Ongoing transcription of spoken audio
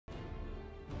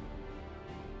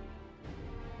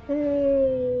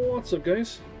Oh, what's up,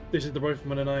 guys? This is the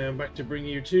Rifleman, and I am back to bring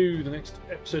you to the next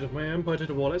episode of my Empire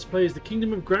Total War Let's Play as the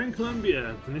Kingdom of Gran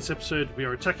Colombia. In this episode, we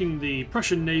are attacking the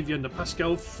Prussian Navy under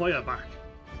Pascal Feuerbach.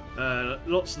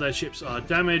 Lots of their ships are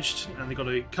damaged, and they've got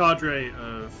a cadre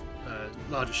of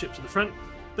larger ships at the front.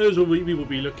 Those we will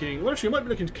be looking. Well, actually, we might be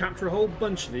looking to capture a whole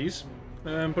bunch of these,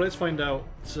 but let's find out.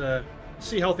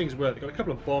 See how things work. They've got a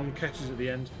couple of bomb catches at the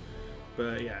end,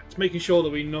 but yeah, it's making sure that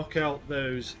we knock out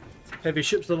those heavy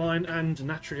ships of the line, and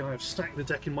naturally I have stacked the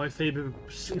deck in my favour.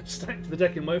 Because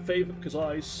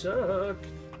I suck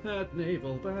at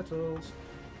naval battles.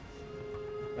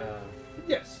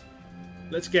 Yes,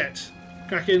 let's get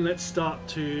cracking. Let's start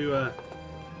to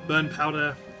burn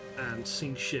powder and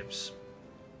sink ships.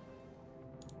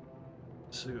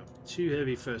 So we've got two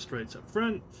heavy first rates up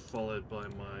front, followed by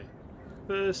my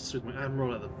firsts, with my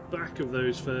admiral at the back of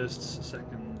those firsts,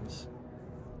 seconds,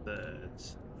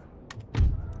 thirds.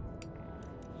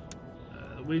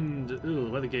 The wind, the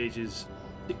weather gauge is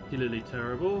particularly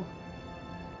terrible.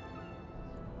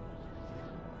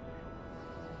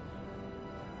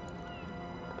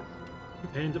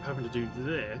 I end up having to do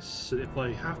this, so if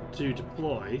I have to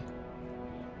deploy,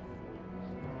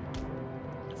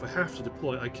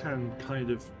 I can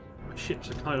kind of, my ships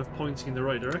are kind of pointing in the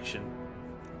right direction.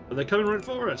 But they're coming right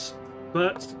for us.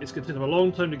 But it's going to take them a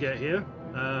long time to get here.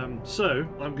 So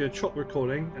I'm going to chop the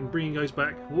recording and bring you guys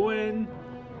back when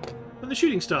the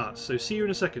shooting starts. So see you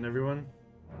in a second, everyone.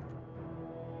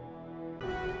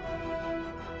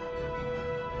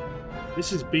 This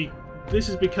has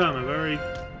become a very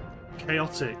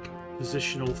chaotic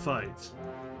positional fight.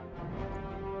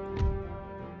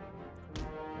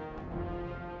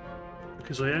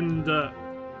 Because I end up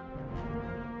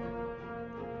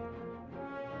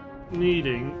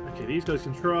needing... Okay, these guys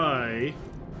can try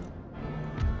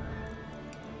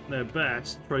their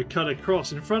best to try cut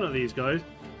across in front of these guys.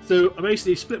 So I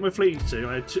basically split my fleet into two.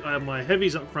 I have my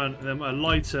heavies up front and then my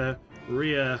lighter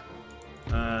rear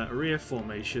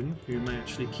formation, who may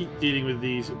actually keep dealing with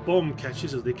these bomb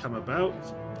catches as they come about.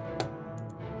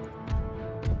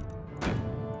 I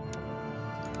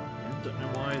don't know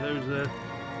why those are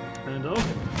turned off.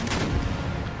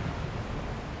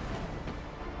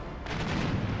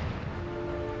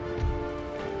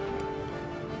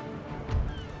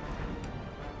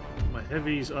 My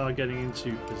heavies are getting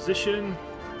into position.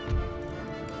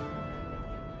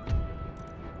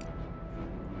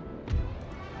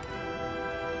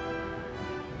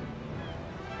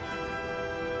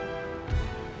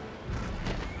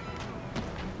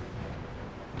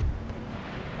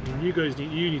 You guys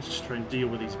need to just try and deal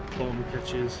with these bomb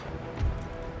catches.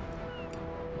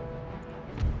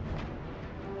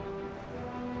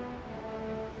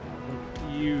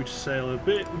 You sail a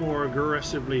bit more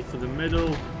aggressively for the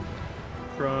middle.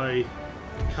 Try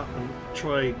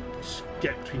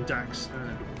get between Dax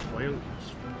and Wales.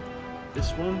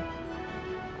 This one.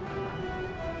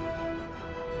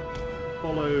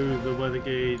 Follow the weather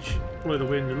gauge. Follow the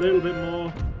wind a little bit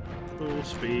more. Full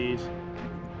speed.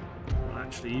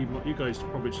 Actually, you guys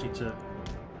probably just need to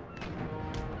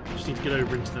get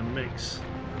over into the mix.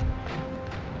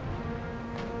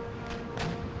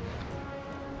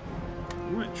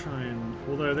 You might try and,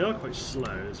 although they are quite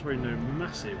slow, there's really no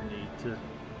massive need to.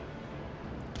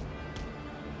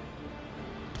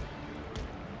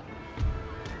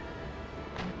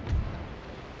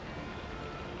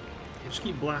 Just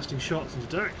keep blasting shots into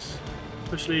Dax,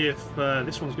 especially if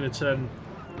this one's going to turn.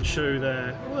 Show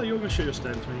their... Well, you're going to show your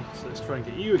stand to me, so let's try and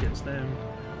get you against them.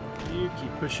 You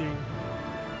keep pushing.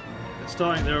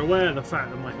 They're aware of the fact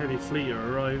that my heavy fleet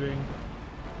are arriving.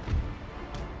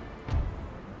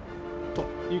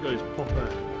 You guys pop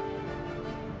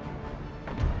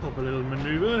a little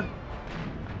maneuver.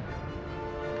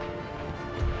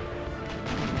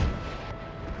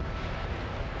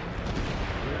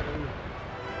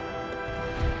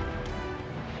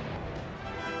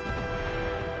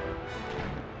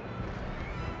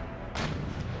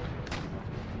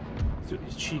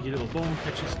 These cheeky little bomb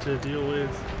catches to deal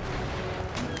with.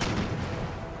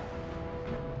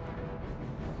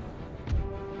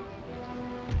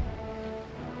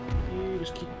 You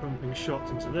just keep pumping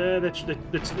shots into there. They're doing a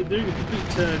complete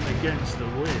turn against the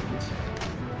wind.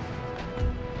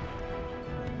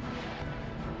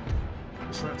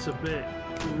 So that's a bit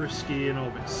risky in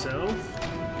of itself.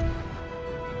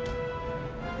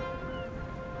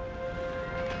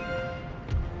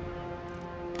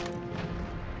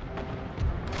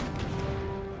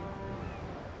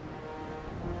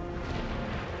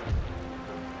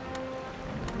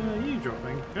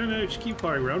 Dropping. No, just keep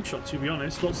firing round shot, to be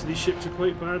honest. Lots of these ships are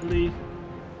quite badly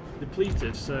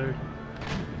depleted, so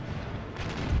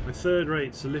My third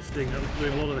rates are lifting,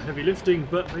 doing a lot of the heavy lifting,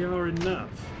 but they are enough.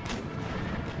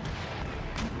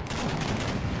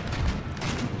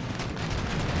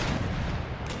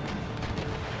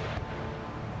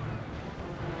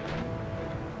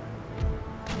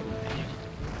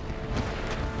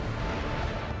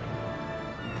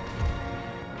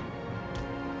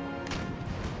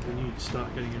 We need to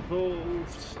start getting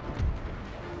involved.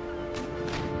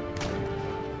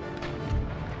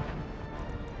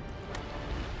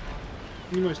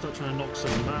 You might start trying to knock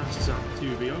some masts out,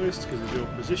 to be honest, because of your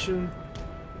position.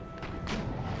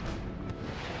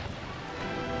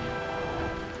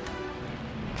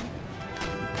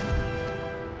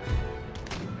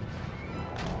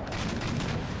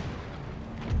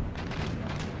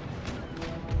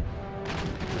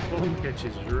 Bomb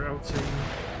catches routing.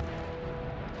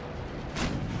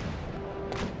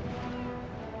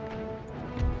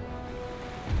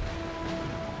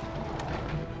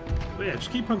 But yeah,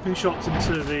 just keep pumping shots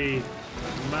into the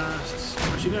masts.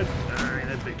 Actually, no,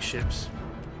 they're big ships.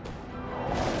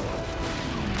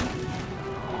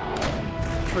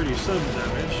 Try to do some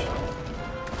damage.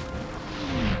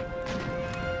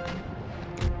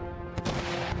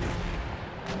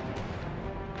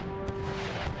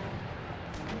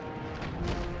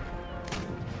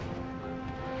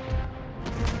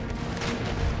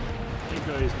 You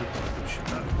guys need to push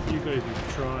that. You guys need to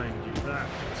try and do that.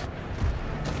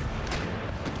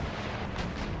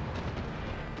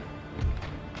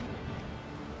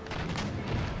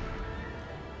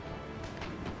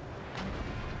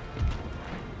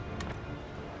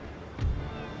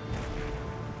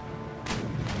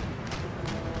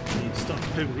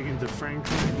 Pivoting into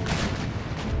Franklin.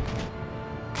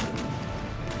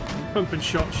 Pumping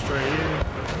shots straight in.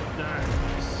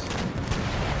 Nice.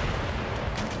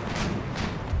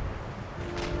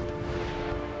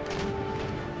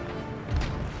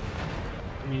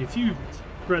 I mean, if you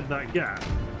spread that gap,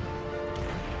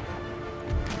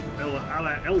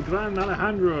 El Gran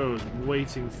Alejandro is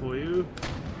waiting for you.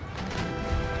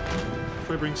 If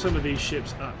I bring some of these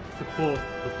ships up to support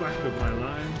the back of my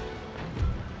line.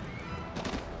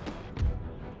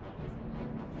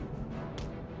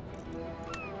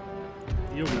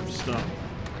 You're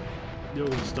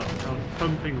going to start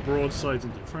pumping broadsides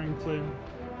into Franklin.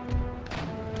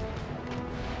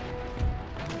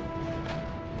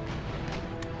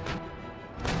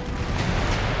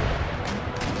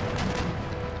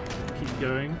 Keep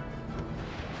going.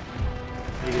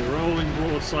 The rolling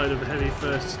broadside of the heavy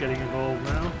first is getting involved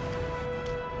now.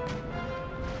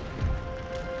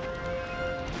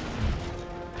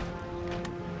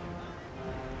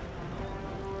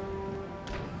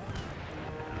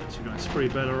 It's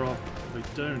pretty better off if we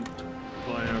don't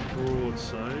buy our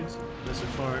broadside. Let's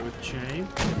fire it with chain.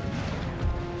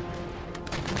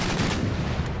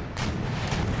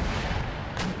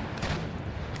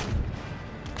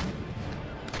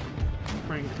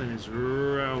 Franklin is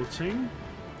routing.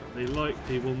 They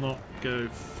likely will not go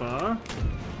far.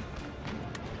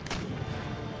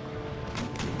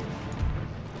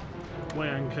 Way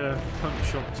anchor, pump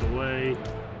shots away.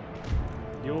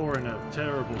 You're in a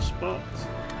terrible spot.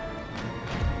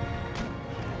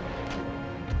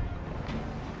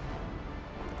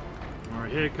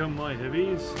 Alright, here come my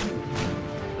heavies.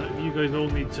 You guys all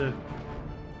need to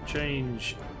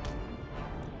change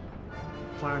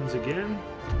plans again.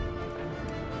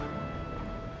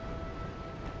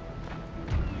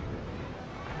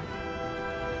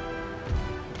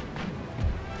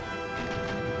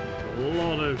 A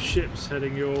lot of ships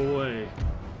heading your way.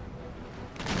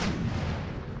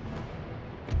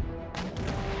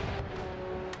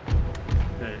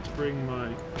 Okay, let's bring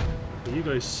my... You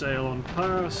guys sail on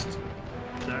past.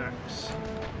 Dax.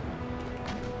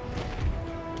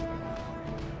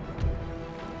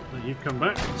 Now you've come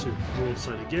back to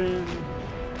broadside again.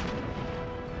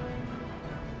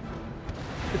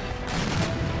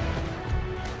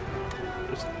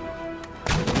 Just...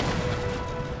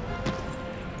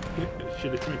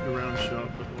 Should have made the round shot,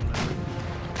 but whatever.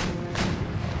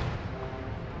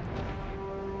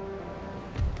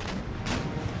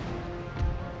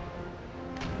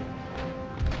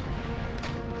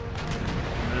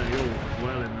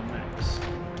 Well in the mix.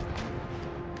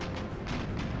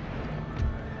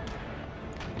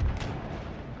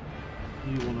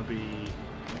 You want to be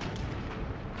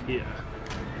here.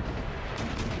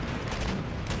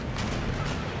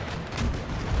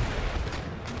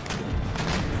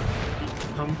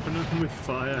 Keep pumping them with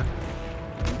fire.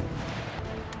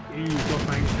 You got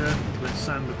anchor. Let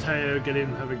San Mateo get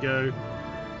in, have a go.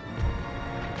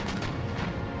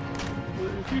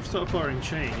 If you start firing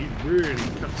chain, you'd really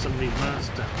cut some of these masts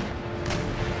down.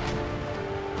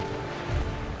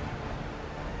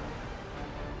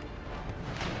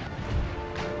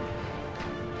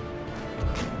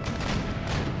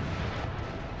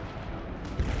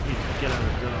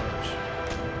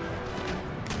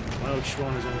 Oh,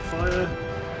 Schwan is on fire.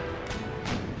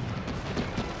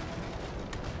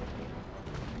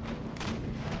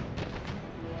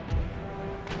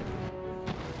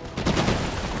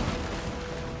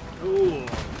 Oh.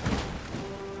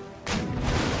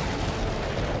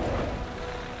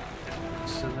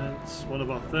 Excellent. One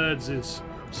of our thirds is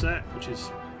upset, which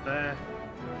is fair.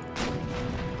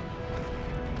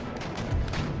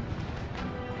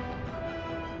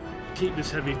 Keep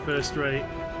this heavy first rate.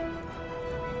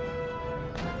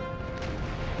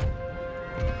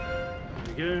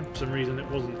 There we go. For some reason it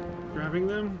wasn't grabbing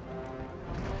them.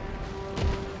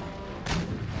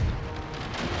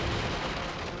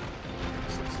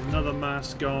 So that's another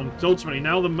mass gone. Because ultimately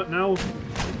now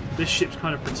this ship's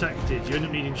kind of protected. You end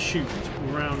up needing shoot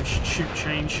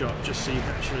chain shot just so you can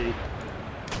actually.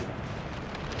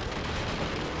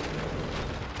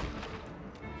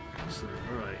 Excellent.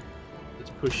 All right.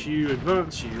 Let's push you,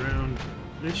 advance you around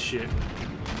this ship.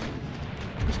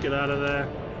 Let's get out of there.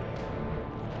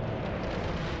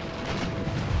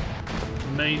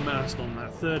 Main mast on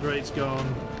that third rate's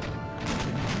gone.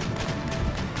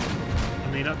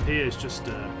 I mean, up here is just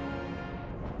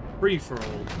free for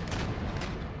all.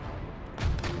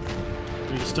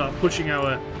 We just start pushing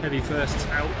our heavy firsts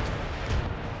out.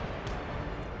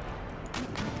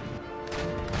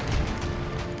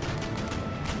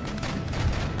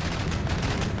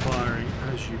 Firing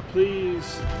as you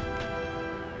please.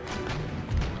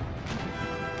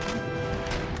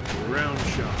 Round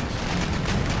shot.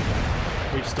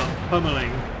 We start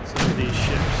pummeling some of these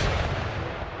ships.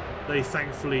 They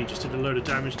thankfully just did a load of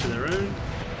damage to their own.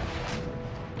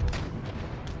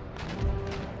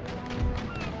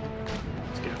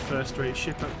 Let's get a first-rate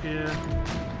ship up here.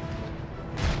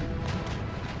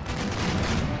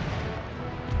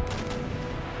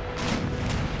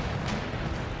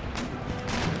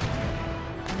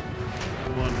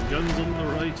 Come on, guns on the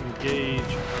right,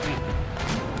 engage.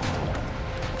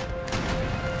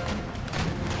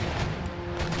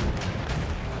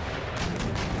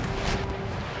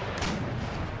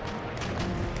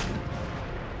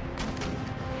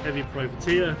 Heavy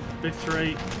privateer, 5th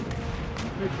rate.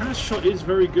 The pass shot is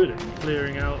very good at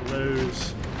clearing out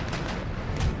those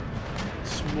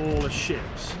smaller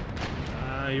ships.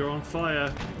 You're on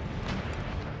fire.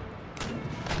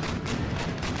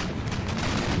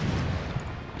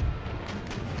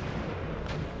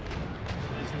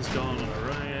 This one's gone on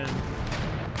Orion.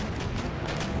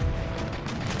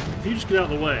 If you just get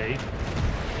out of the way,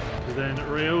 then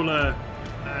Rayola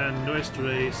and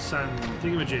Nuestre San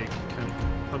Thingamajig can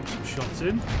pump some shots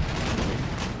in.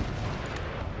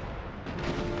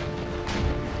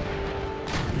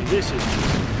 I mean, this is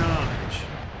just carnage.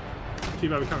 Too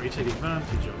bad we can't really take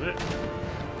advantage of it.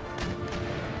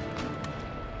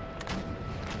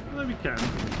 Although we can.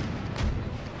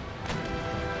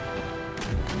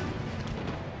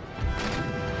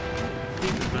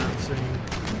 Keep advancing.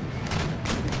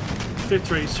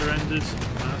 5th rate surrendered.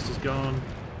 Master's gone.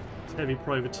 Heavy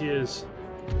privateers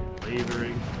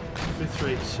wavering. 5th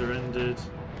rate surrendered.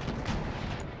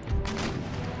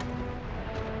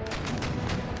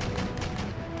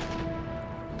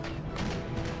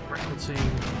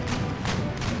 Bracketing.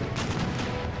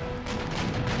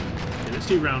 Okay, let's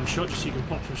do round shot just so you can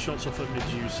pop some shots off at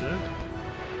Medusa.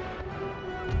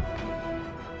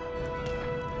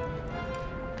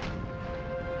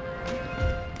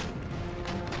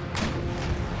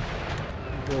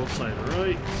 Broadside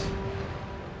right.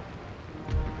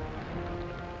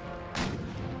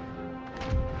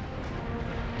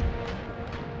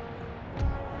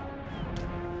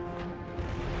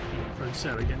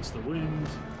 Sail against the wind.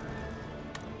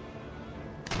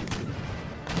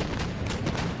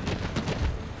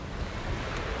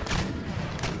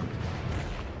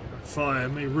 Fire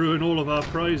may ruin all of our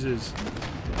prizes.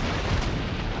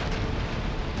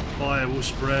 Fire will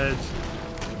spread.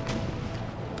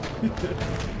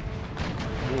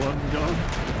 One gone.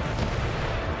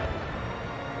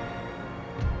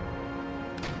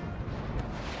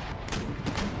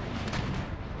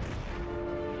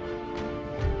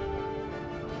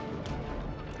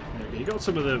 You got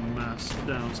some of the mass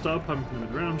down. Start pumping them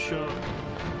with round shot.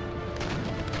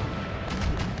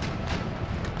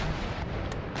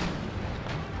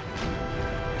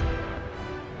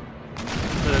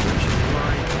 Third mission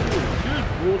line. Oh, good.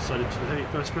 Broadsided to the heavy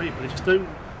first rate, but they just don't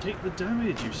take the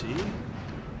damage, you see.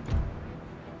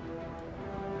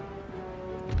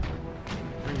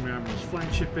 Bring my admiral's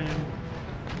flagship in.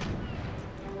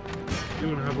 You're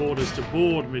going to have orders to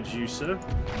board Medusa.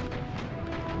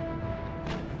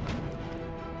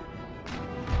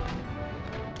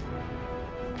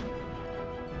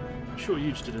 Sure,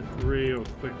 you just did a real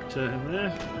quick turn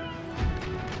there.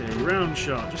 Okay, round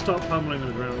shot. Just start pummeling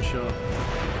with a round shot.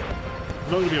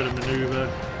 I'm not going to be able to maneuver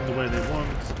in the way they want.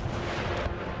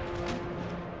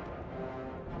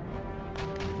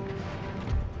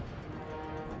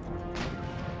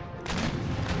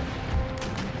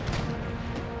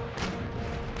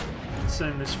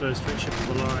 Send this first rate ship of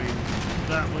the line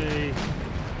that way.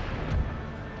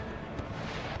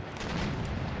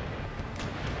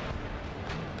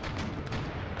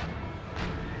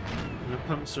 I'm going to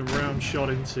pump some round shot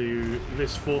into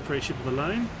this fourth rate ship of the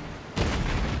line.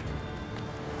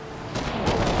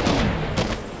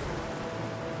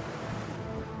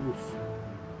 Oof.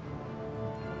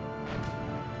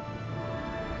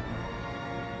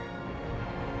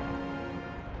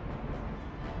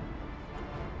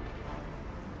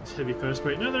 Heavy first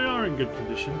rate. No, they are in good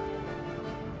condition.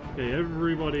 Okay,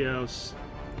 everybody else.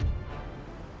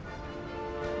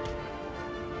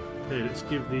 Okay, let's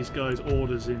give these guys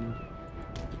orders in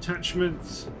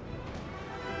detachments.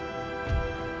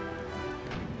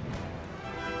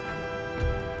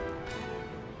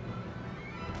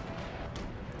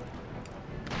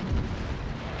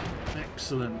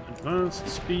 Excellent. Advanced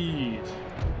speed.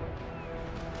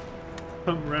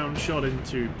 Pump round shot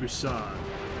into Prussian.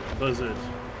 Buzzard.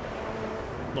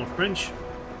 Not French.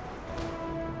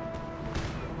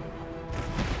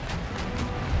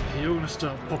 You're going to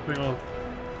start popping off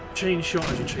chain shot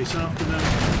as you chase after them.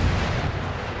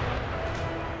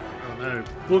 Oh no.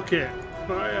 Book it.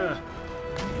 Fire.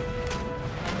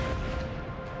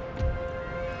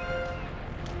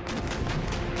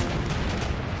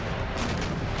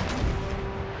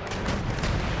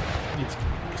 Need to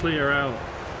clear out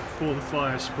before the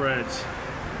fire spreads.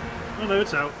 Oh no,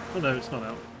 it's out. Oh no, it's not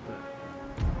out.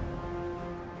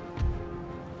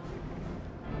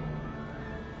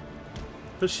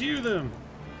 Pursue them!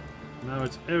 Now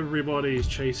it's everybody's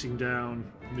chasing down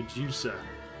Medusa.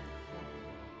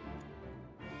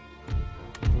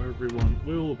 Or everyone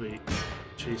will be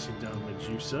chasing down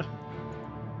Medusa.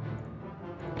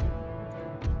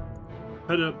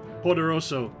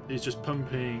 Poderoso is just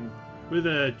pumping with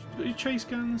chase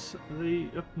guns. Are they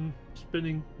up and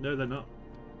spinning? No, they're not.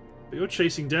 But you're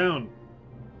chasing down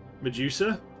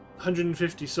Medusa.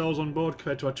 150 souls on board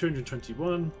compared to our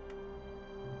 221.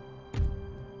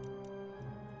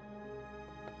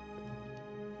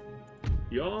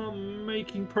 You're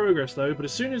making progress though, but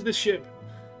as soon as this ship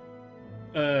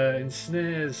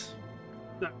ensnares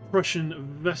that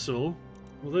Prussian vessel,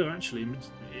 although actually,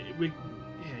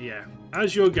 yeah,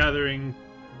 as you're gathering,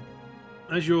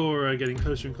 as you're getting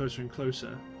closer and closer and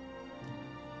closer,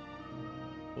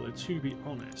 although to be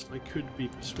honest, I could be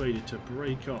persuaded to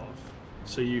break off.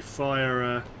 So you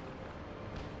fire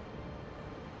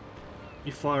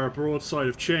a broadside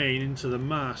of chain into the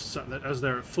masts as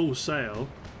they're at full sail.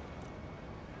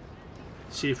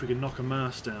 See if we can knock a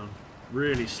mast down.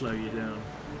 Really slow you down.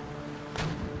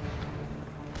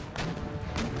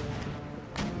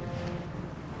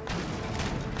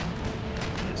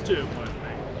 Let's do it one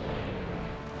way.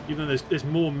 Even though there's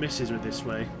more misses with this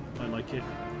way, I like it.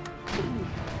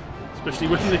 Especially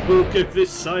when they all go this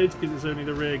side, because it's only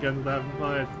the rear guns that haven't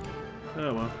fired.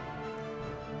 Oh well.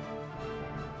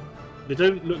 They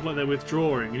don't look like they're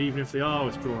withdrawing, and even if they are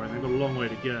withdrawing, they've got a long way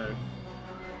to go.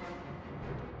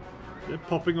 They're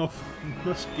popping off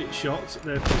musket shots at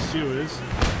their pursuers.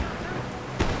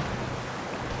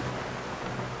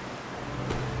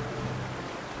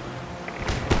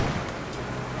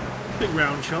 Big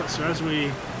round shots, so as we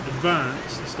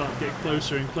advance and start getting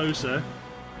closer and closer,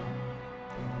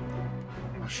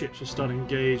 our ships will start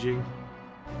engaging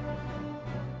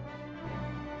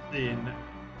in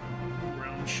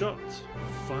round shot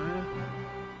fire.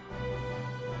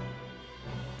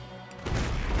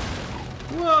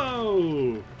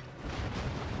 Whoa!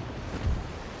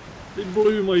 They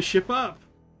blew my ship up,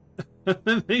 and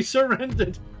then they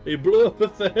surrendered. They blew up a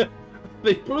third.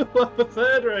 They blew up a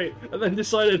third rate, and then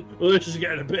decided, "Well, this is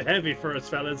getting a bit heavy for us,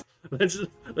 fellas.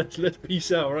 Let's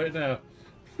peace out right now."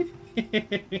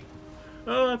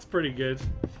 Oh, that's pretty good.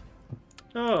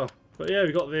 Oh, but yeah,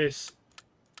 we got this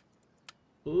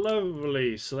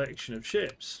lovely selection of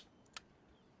ships.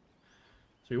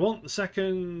 So we want the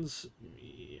seconds.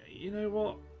 You know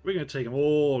what? We're going to take them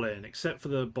all in, except for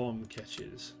the bomb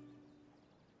catches.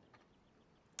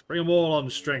 Bring them all on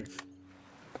strength.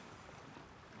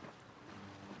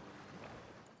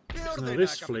 So now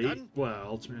this fleet, well,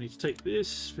 ultimately I need to take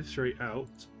this fifth rate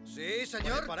out. Sí,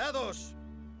 señor. Preparados.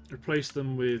 Replace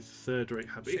them with third rate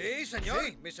heavy. Sí, señor.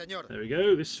 Sí, mi señor. There we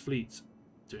go. This fleet's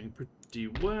doing pretty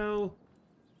well.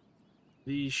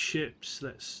 These ships,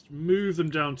 let's move them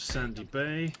down to Sandy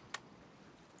Bay.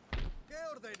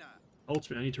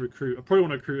 Ultimately, I need to recruit. I probably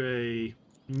want to recruit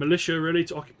a militia really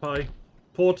to occupy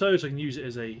Porto, so I can use it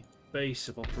as a base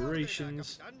of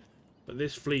operations. But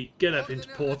this fleet, get up into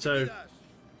Porto,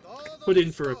 put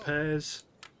in for repairs.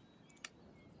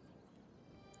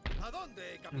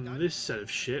 And this set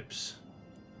of ships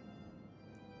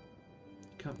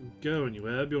can't go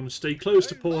anywhere. We want to stay close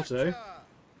to Porto.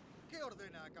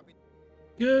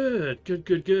 Good, good,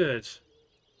 good, good.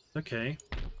 Okay.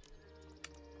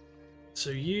 So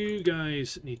you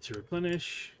guys need to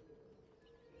replenish.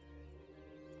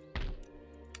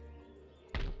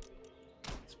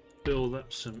 Let's build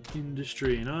up some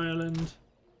industry in Ireland.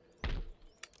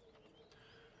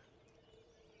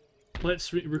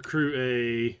 Let's recruit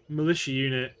a militia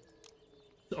unit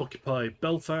to occupy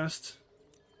Belfast.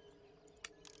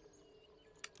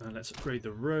 And let's upgrade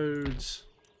the roads.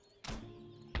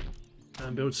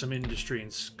 And build some industry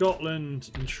in Scotland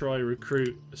and try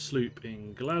recruit a sloop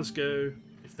in Glasgow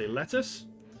if they let us.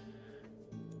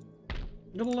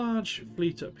 Got a large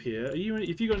fleet up here. Are you?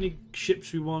 If you got any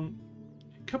ships we want,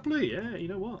 a couple of you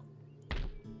know what?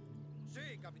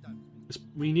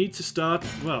 We need to start.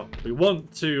 Well, we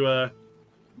want to.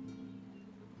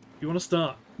 We want to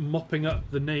start mopping up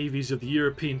the navies of the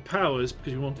European powers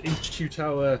because we want to institute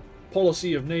our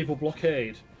policy of naval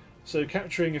blockade. So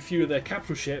capturing a few of their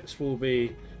capital ships will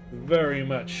be very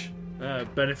much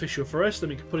beneficial for us. Then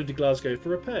we can put into Glasgow for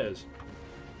repairs.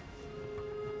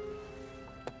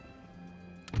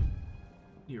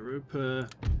 Europa,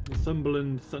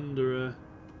 Northumberland, Thunderer,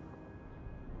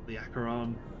 the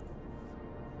Acheron.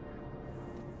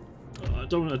 I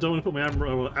don't want to put my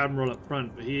admiral up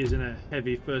front, but he is in a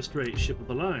heavy first-rate ship of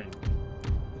the line.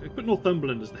 I put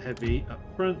Northumberland as the heavy up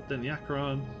front, then the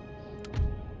Acheron.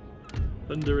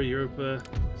 Thunderer, Europa,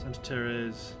 Santa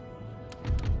Teresa.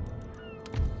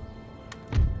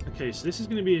 Okay, so this is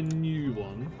going to be a new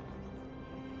one.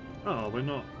 Oh, we're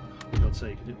not. For God's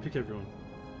sake, I didn't pick everyone.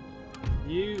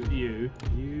 You.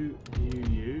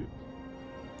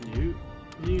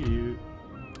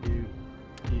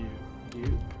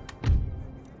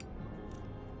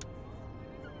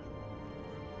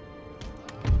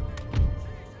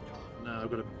 No, I've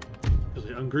got to. Because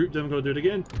I ungroup them, I've got to do it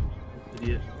again.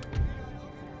 Idiot.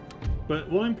 But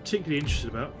what I'm particularly interested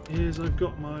about is I've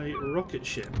got my rocket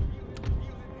ship.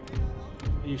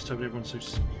 I used to have everyone so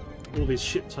all these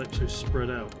ship types so spread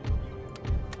out.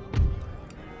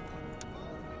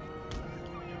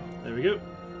 There we go.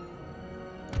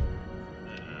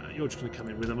 You're just going to come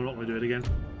in with them. I'm not going to do it again.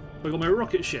 I've got my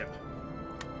rocket ship.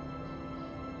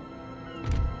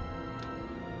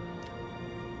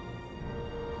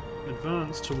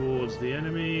 Advance towards the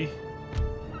enemy.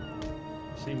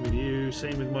 Same with you,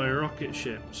 same with my rocket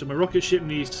ship. So my rocket ship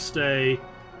needs to stay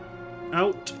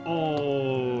out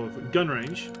of gun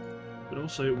range, but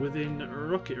also within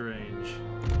rocket range.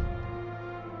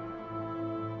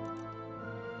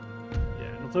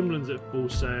 Yeah, Northumberland's at full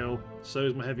sail, so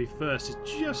is my heavy first.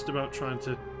 It's just about trying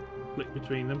to flick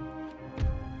between them.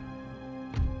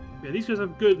 Yeah, these guys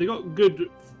have good, they got good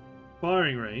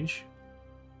firing range.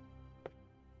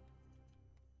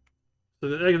 So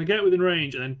that they're going to get within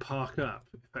range and then park up,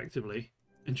 effectively,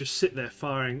 and just sit there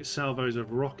firing salvos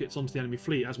of rockets onto the enemy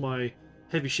fleet as my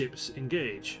heavy ships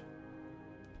engage.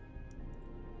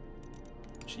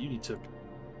 Actually, you need to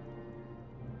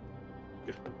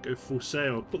go full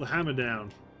sail, put the hammer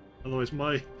down, otherwise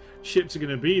my ships are going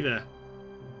to be there.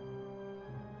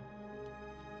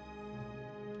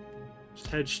 Just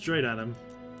head straight at them.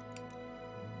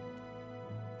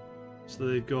 So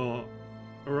they've got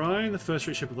Orion, the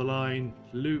first-rate ship of the line,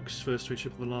 Luke's first-rate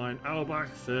ship of the line, Albach,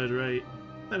 third-rate,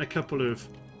 then a couple of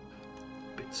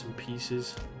bits and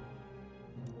pieces.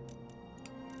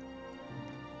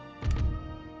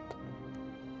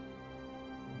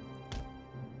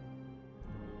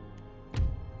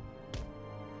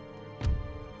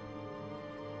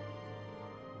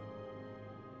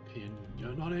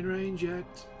 You're not in range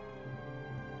yet.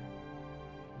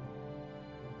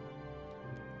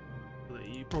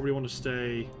 You probably want to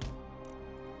stay.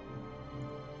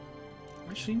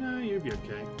 Actually, no, you'll be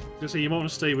okay. I was gonna say you might want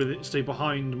to stay with it, stay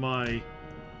behind my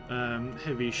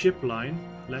heavy ship line,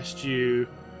 lest you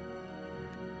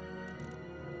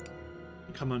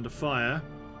come under fire.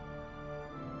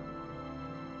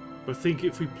 But I think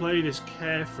if we play this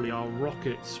carefully, our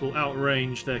rockets will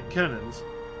outrange their cannons.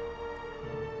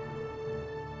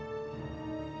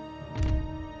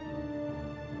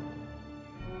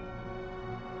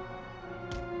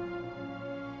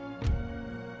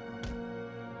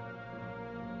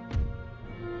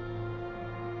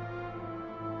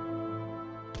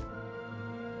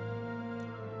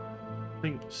 I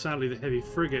think, sadly, the heavy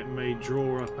frigate may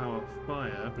draw up our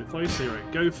fire, but if I say,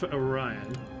 right, go for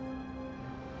Orion,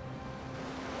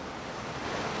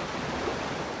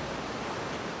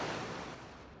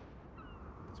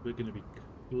 we're going to be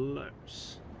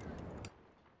close.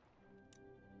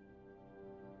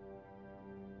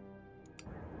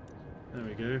 There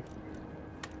we go.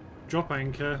 Drop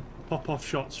anchor, pop off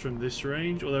shots from this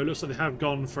range, although it looks like they have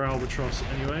gone for Albatross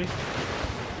anyway.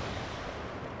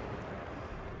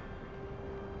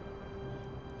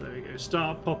 There we go,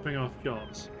 start popping off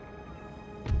shots.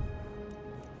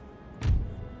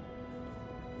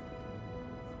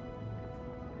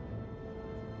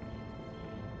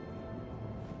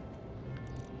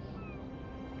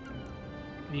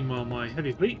 Meanwhile, my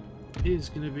heavy fleet is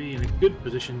going to be in a good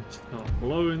position to start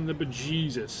blowing the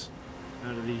bejesus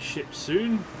out of these ships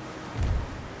soon.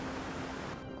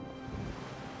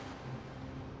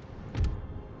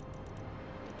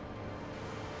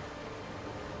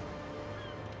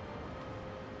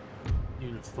 You're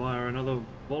going to fire another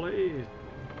volley.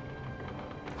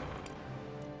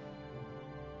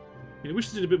 I wish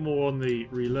they did a bit more on the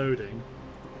reloading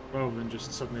rather than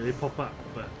just suddenly they pop up,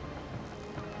 but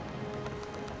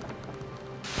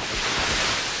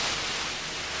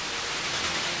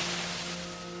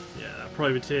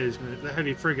privateer is going to, the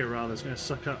heavy frigate rather, is going to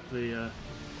suck up the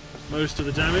most of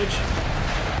the damage.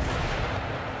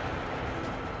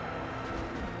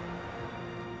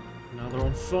 Now they're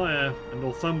on fire, and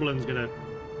Northumberland's going to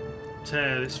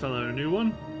tear this fellow a new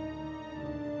one.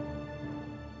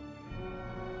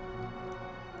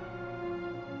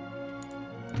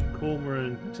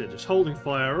 Cormoran, just holding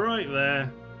fire right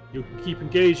there. You'll keep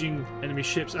engaging enemy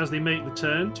ships as they make the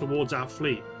turn towards our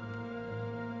fleet.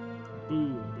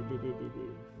 Boom.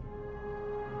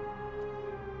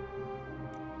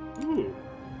 Ooh.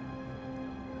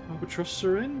 Albatross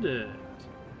surrendered.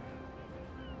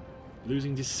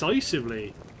 Losing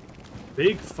decisively.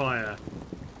 Big fire.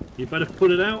 You better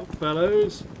put it out,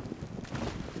 fellows.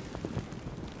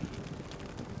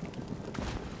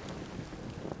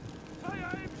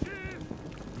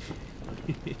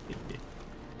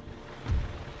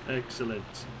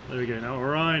 Excellent. There we go. Now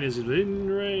Orion is in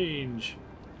range.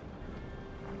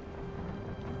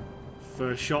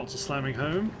 First shots are slamming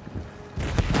home.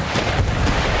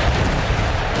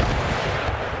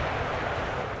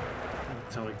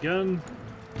 Tower gun.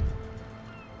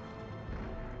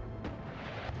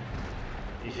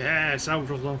 Yes,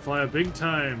 Albatross on fire big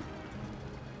time.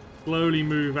 Slowly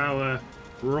move our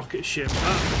rocket ship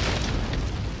up.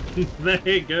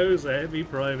 There goes a heavy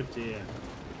privateer.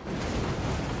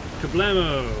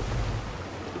 Kablamo!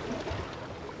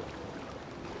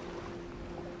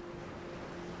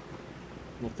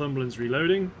 Northumberland's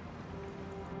reloading.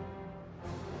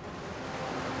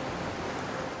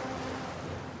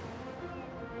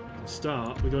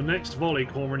 Start with your next volley,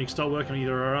 Cormoran. You can start working on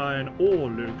either Orion or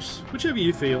Luke's, whichever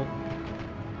you feel.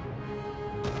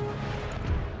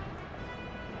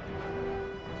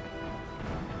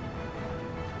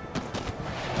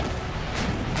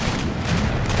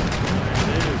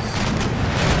 There it is.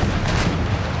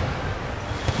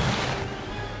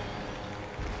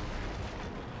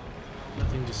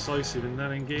 Nothing decisive in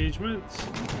that engagement.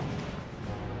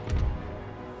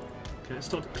 Okay, let's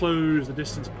start to close the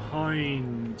distance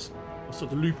behind. I'll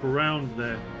start to loop around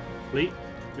their fleet.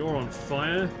 You're on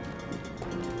fire.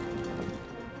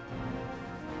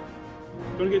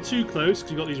 Don't want to get too close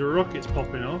because you've got these rockets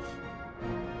popping off.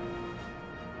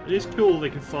 It is cool they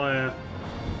can fire.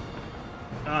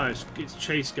 Ah, it's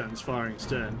chase guns firing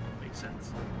stern. Makes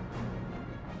sense.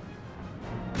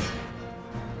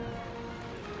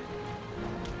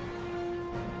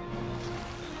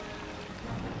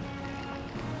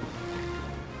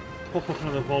 Pop off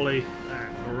another volley at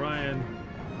Orion.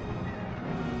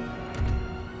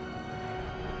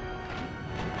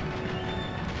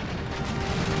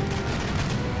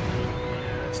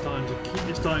 Yeah,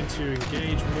 it's starting to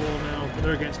engage more now.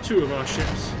 They're against two of our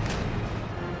ships.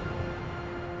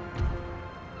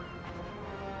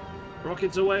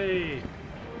 Rockets away!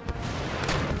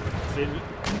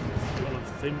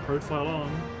 Thin profile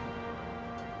on.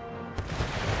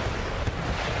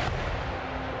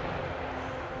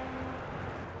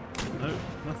 No,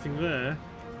 nothing there.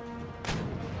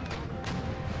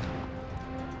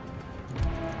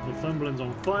 Northumberland's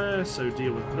on fire, so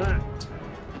deal with that.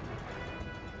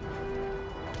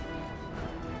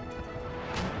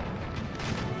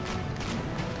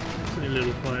 It's only a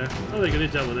little fire. Oh, they're going to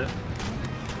deal with it.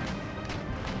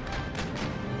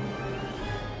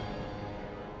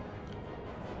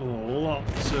 Oh,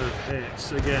 lots of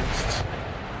hits against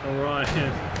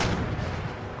Orion.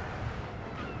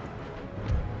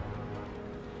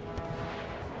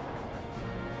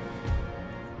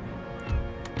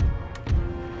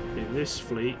 This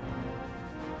fleet,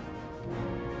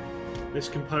 this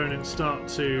component start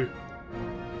to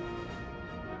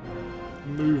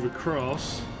move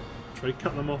across. Try to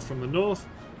cut them off from the north.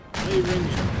 They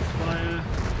range fire.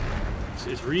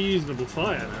 It's reasonable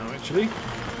fire now, actually.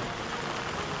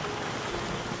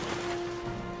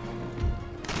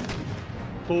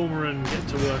 Cormoran get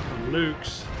to work on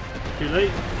Luke's. Too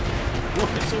late.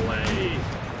 Rockets away!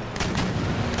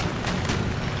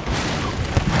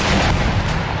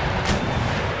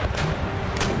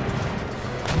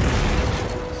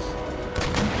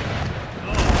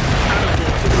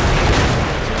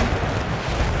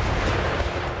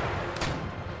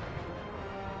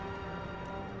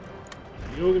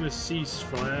 You're going to cease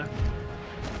fire.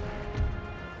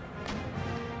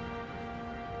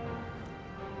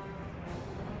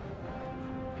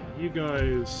 You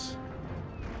guys...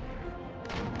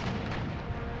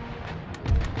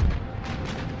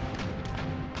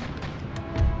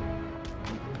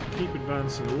 keep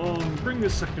advancing along. Bring the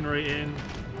second rate in.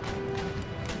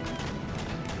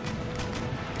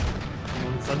 Come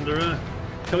on, Thunderer.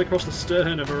 Cut across the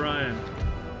stern of Orion.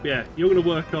 Yeah, you're going to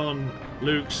work on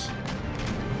Luke's.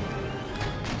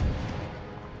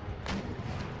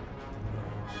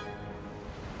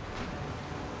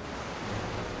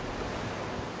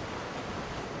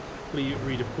 Fleet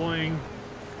redeploying.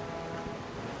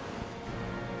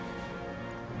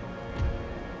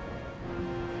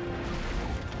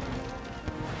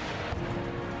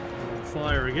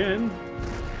 Fire again.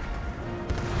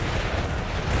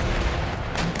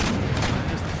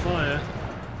 There's the fire.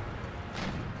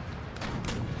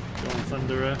 Go on,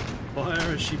 Thunderer.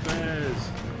 Fire as she bears.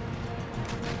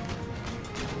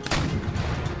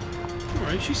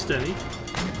 Alright, she's steady.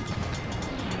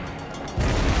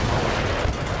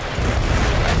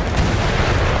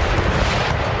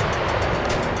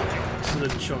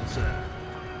 Excellent shots there.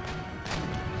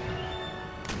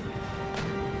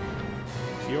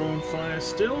 You're on fire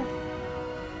still?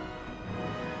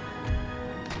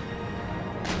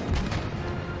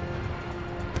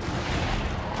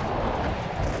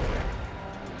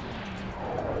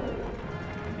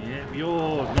 Yeah,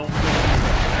 you're not.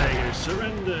 There you go,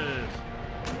 surrendered.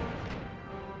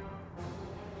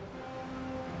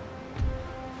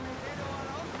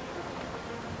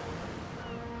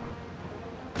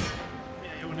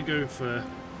 Yeah, you want to go for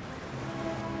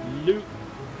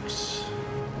Luke's.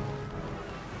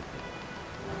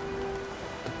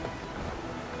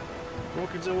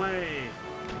 Rockets away!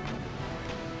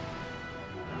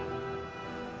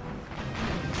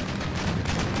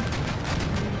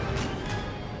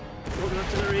 Rocket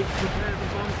artillery, prepare for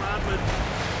bombardment!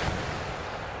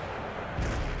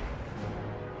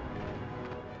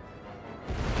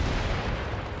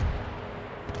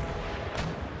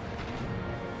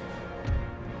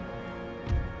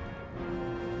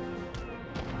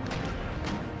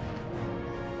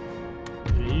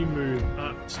 You move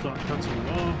up, start cutting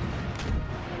them off.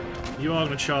 You are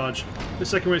going to charge. The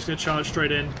second rate's going to charge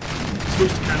straight in.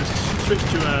 Switch to canister, switch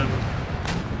to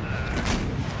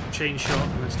chain shot,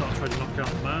 and then start trying to knock out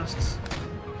the masts.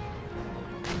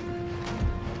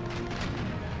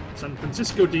 San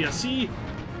Francisco DRC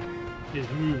is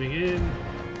moving in.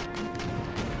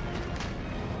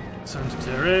 Santa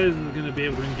Teresa is going to be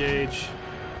able to engage.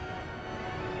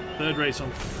 Third rate's on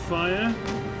fire.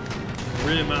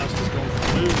 Rear mast has gone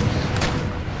for moves.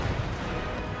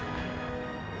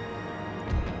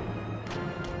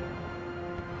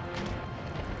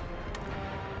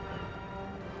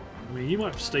 I mean, you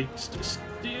might have to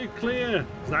steer clear.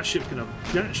 That ship's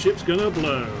gonna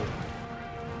blow.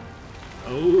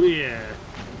 Oh yeah!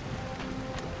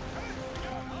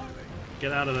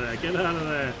 Get out of there! Get out of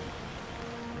there!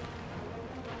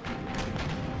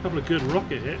 A couple of good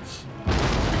rocket hits.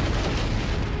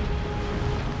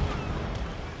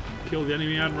 Kill the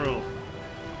enemy admiral.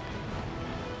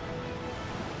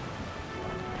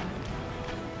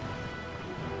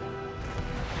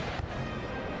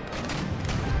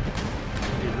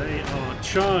 They are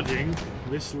charging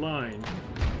this line.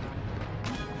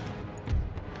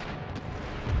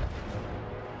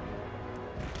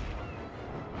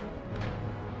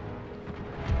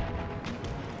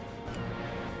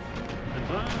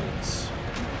 Advance.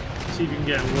 See if you can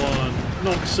get one.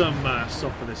 Knock some mass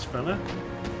off of this fella.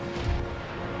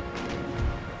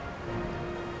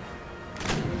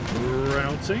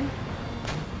 Routing.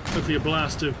 Hopefully a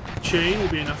blast of chain will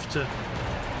be enough to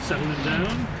settle him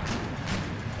down.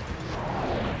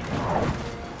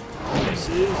 This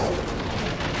is...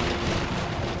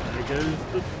 There goes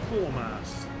the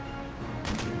foremast.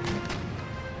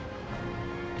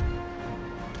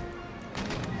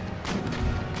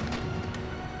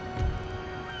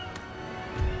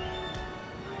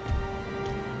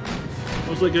 I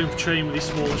was like going for chain with these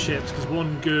smaller ships because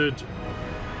one good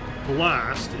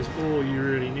blast is all you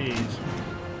really need.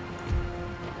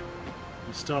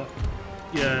 You start,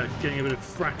 yeah, getting a bit of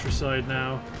fratricide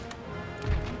now.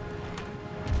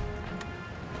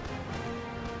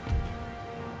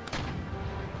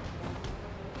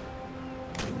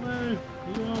 No,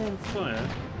 you are on fire.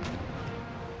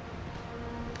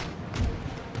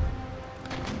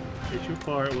 Get your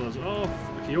fire it was off.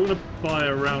 Okay, you're going to buy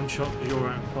a round shot because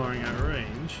you're firing out of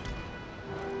range.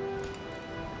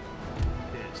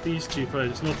 Yeah, it's these two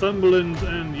players. It's Northumberland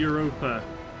and Europa.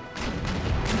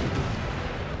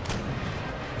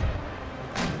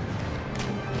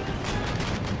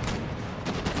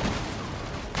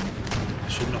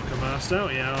 Should knock a mast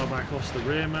out. Yeah, I'll back off the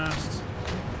rear mast.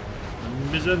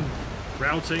 Mizzen.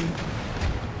 Routing.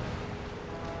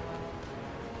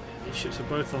 Ships are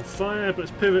both on fire, but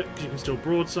let's pivot because you can still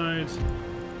broadside.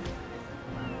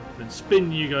 Then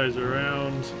spin you guys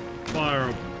around. Fire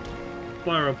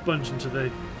a bunch into the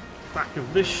back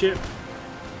of this ship.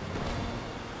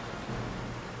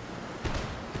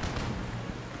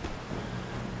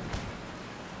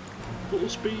 Full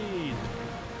speed.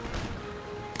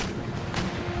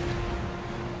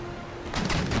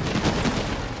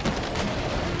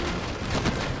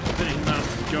 Hitting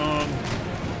Master John.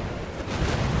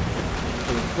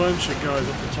 A bunch of guys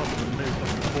off the top of the mid,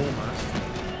 off the foremast.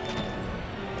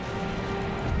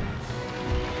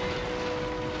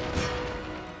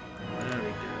 There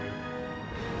we go.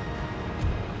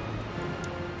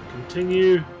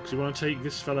 Continue, because we want to take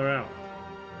this fella out.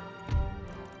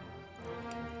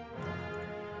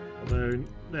 Although,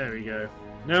 there we go.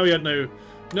 Now we had no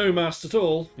mast at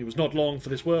all. He was not long for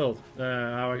this world.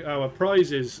 Our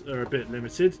prizes are a bit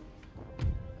limited,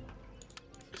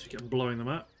 because we keep blowing them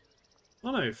up. Oh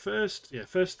no, first,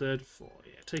 third, fourth.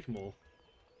 Yeah, take them all.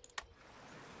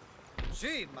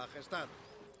 Sí, Majestad.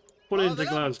 Put into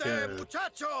Glasgow.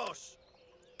 Muchachos!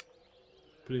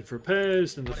 Put in for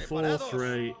repairs, then the fourth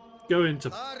rate. Go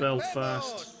into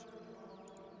Belfast.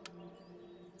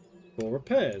 For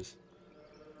repairs.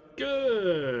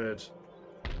 Good!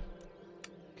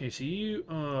 Okay, so you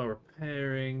are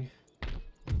repairing.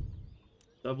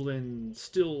 Dublin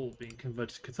still being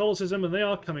converted to Catholicism, and they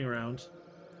are coming around.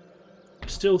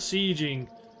 Still sieging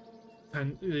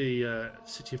the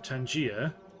city of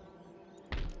Tangier.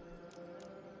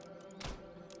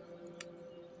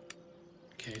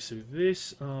 Okay, so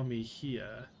this army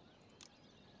here.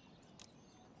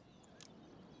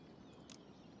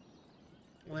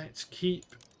 Let's keep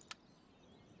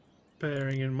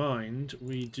bearing in mind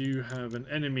we do have an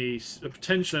enemy, a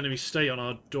potential enemy state on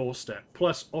our doorstep,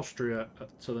 plus Austria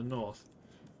to the north.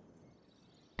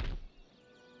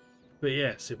 But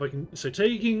yes, if I can, so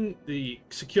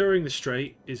securing the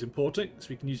strait is important, so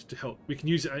we can use it to help. We can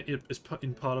use it as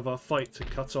in part of our fight to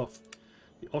cut off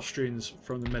the Austrians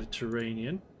from the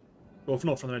Mediterranean, or if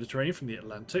not from the Mediterranean, from the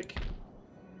Atlantic.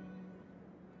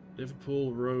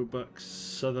 Liverpool, Roebuck,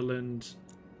 Sutherland.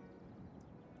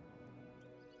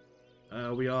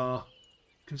 We are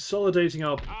consolidating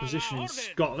our position in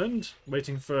Scotland,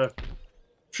 waiting for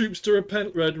troops to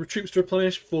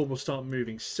replenish before we'll start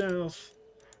moving south.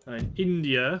 In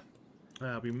India,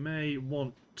 we may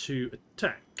want to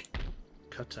attack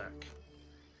Cuttack.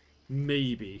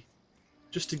 Maybe.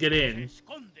 Just to get in.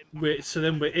 So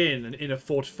then we're in a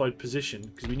fortified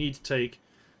position, because we need to take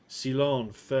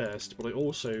Ceylon first. But what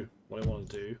I want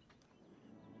to do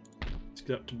is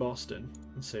get up to Boston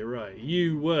and say, right,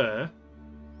 you were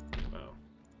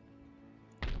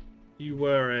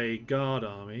a guard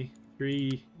army.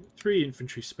 Three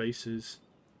infantry spaces.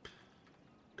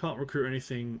 Can't recruit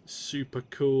anything super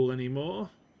cool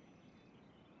anymore.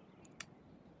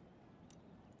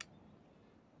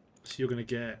 So you're going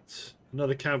to get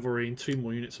another cavalry and 2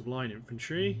 more units of line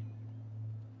infantry.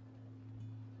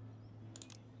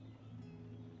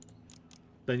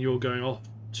 Then you're going off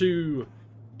to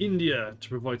India to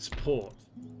provide support.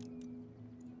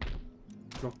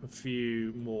 Drop a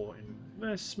few more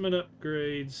investment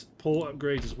upgrades. Port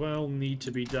upgrades as well need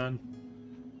to be done.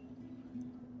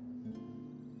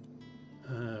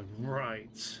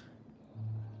 Right.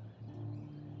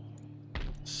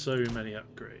 So many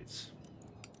upgrades.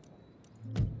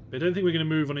 I don't think we're going to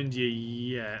move on India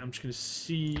yet. I'm just going to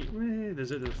see.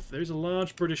 There's a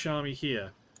large British army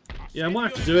here. Yeah, I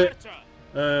might have to do it.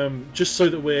 Just so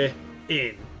that we're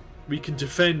in. We can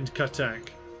defend Cuttack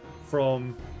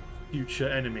from future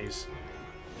enemies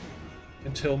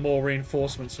until more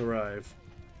reinforcements arrive.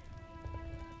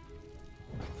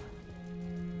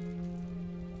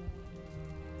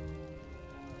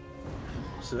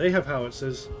 So they have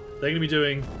howitzers. They're going to be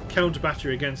doing counter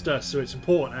battery against us, so it's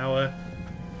important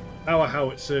our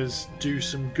howitzers do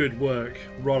some good work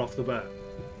right off the bat.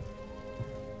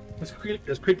 as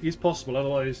quickly as possible,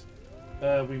 otherwise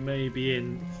we may be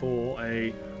in for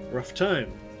a rough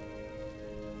time.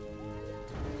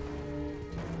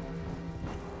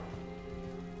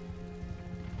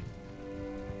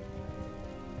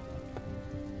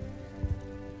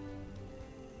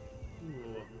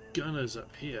 Ooh, gunners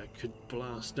up here could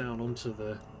blast down onto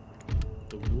the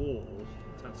wall.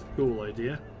 That's a cool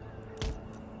idea.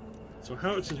 So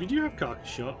howitzers, we do have carcass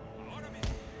shot.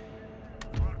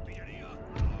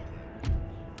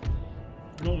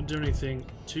 Not do anything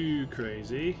too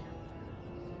crazy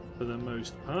for the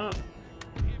most part.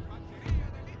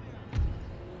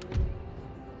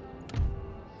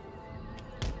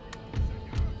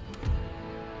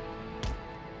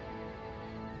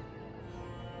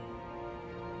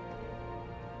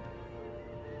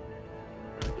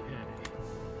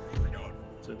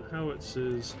 So the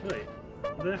howitzers... Wait,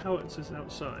 are there howitzers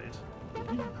outside?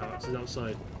 Howitzers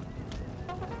outside.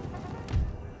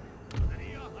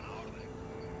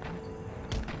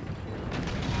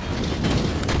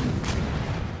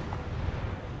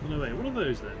 No, wait, what are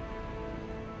those then?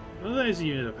 Well, there's a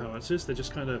unit of howitzers, they're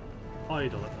just kind of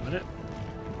idle at the minute.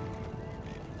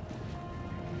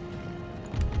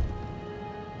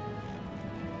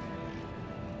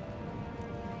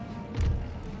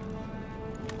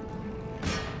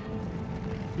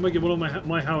 I might get one of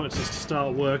my howitzers to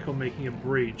start work on making a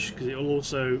breach, because it will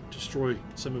also destroy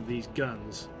some of these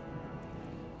guns.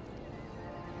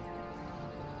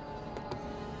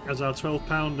 As our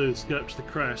 12-pounders get up to the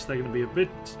crest, they're going to be a bit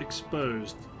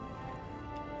exposed.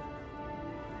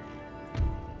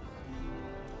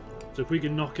 So if we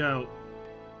can knock out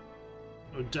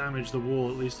or damage the wall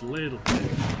at least a little bit.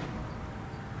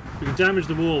 If we can damage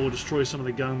the wall, we'll destroy some of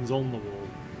the guns on the wall.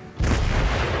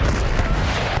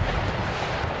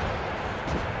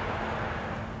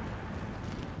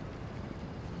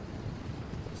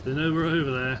 So they know we're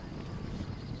over there.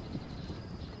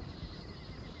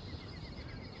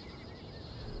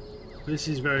 This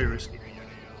is very risky.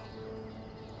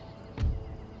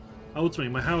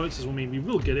 Ultimately, my howitzers will mean we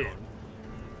will get in.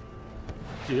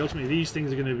 See, ultimately, these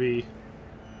things are going to be...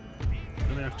 I'm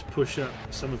going to have to push up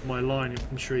some of my line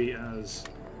infantry as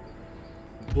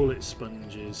bullet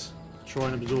sponges to try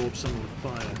and absorb some of the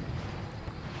fire.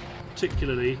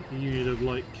 Particularly a unit of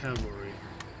light cavalry.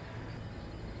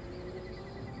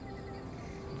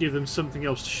 Give them something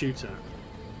else to shoot at.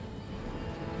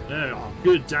 There are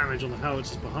good damage on the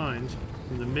howitzers behind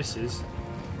from the misses.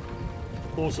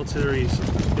 Horse artillery's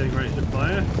getting ready to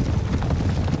fire.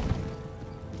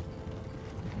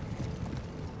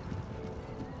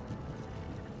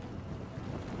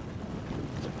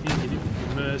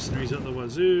 Mercenaries at the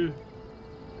wazoo.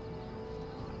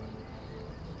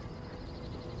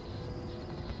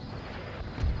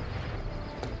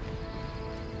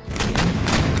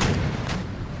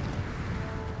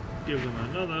 Give them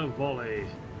another volley.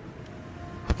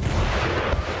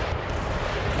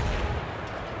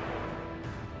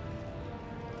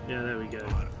 Yeah, there we go.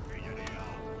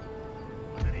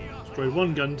 Destroyed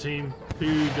one gun team.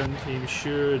 2 gun teams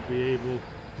should be able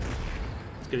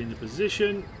to get into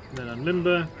position. Then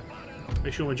unlimber.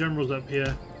 Make sure my general's up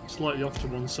here, slightly off to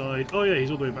one side. Oh yeah,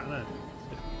 he's all the way back there.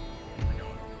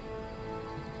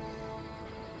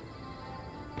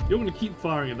 You're going to keep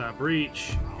firing at that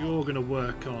breach. You're going to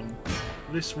work on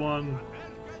this one.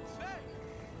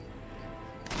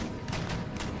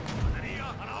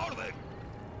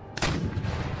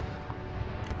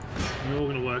 You're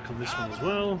going to work on this one as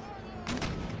well.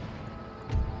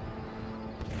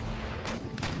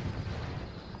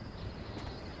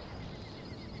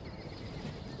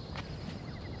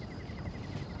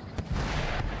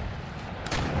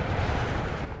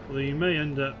 Although you may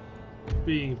end up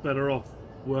being better off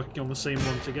working on the same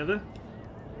one together.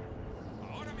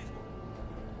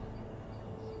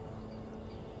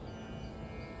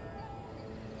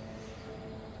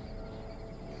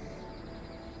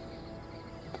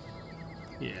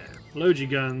 Yeah, load your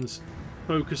guns,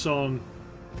 focus on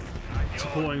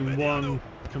supporting one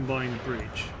combined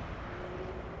breach.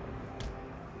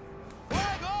 You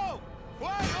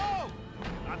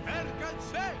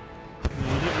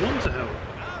don't want to help.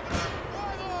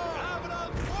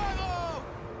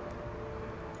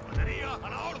 There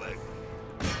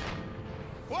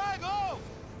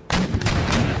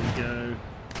we go.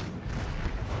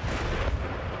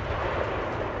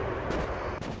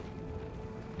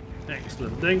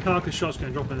 Excellent. Then carcass shot's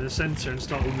going to drop into the centre and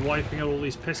start wiping out all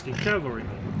these pesky cavalry.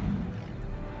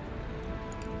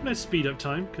 Let's speed up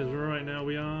time, because right now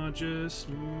we are just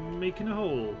making a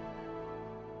hole.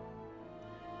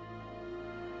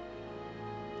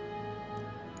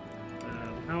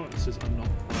 The howitzers are not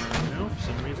firing now for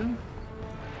some reason.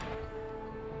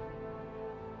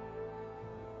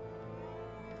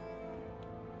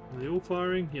 they all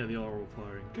firing? Yeah, they are all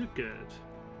firing. Good, good.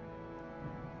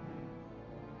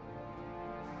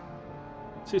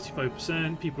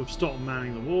 65%. People have stopped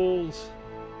manning the walls.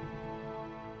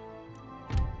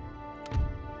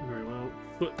 Very well.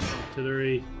 Foot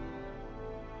artillery.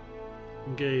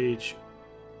 Engage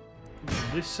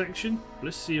this section.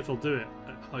 Let's see if they'll do it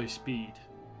at high speed.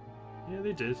 Yeah,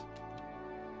 they did.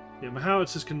 Yeah, my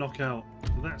howitzers can knock out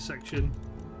that section.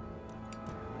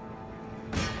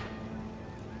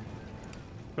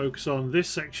 Focus on this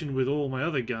section with all my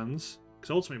other guns,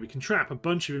 because ultimately we can trap a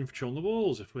bunch of infantry on the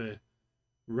walls if we're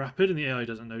rapid and the AI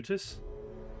doesn't notice.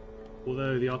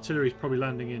 Although the artillery is probably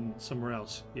landing in somewhere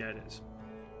else. Yeah, it is.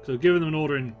 So giving them an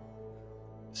order in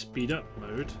speed up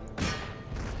mode.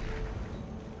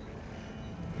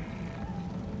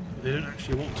 They don't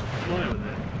actually want to comply with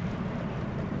it.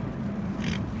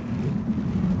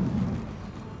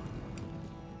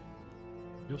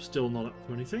 You're still not up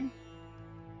to anything.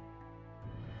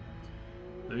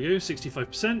 There we go,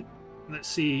 65%. Let's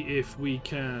see if we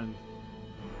can...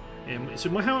 so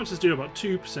my howitzers do about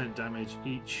 2% damage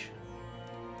each.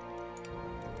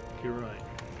 Okay, right.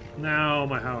 Now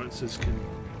my howitzers can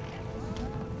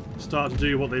start to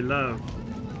do what they love.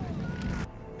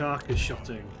 Carcass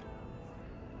shotting.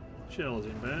 Shells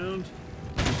inbound.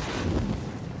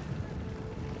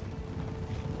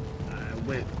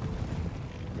 Whip.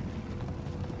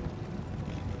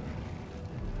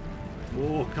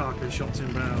 More carcass shots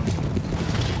inbound.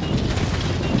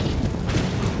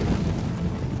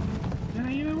 Yeah,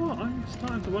 you know what? I'm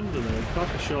starting to wonder though.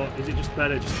 Carcass shot, is it just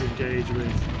better just to engage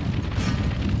with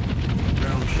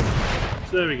ground shot?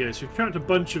 So there we go. So we've trapped a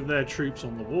bunch of their troops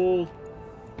on the wall.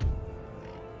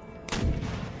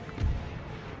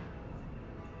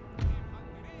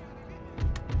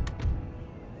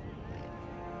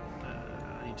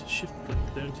 I need to shift click,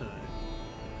 don't I?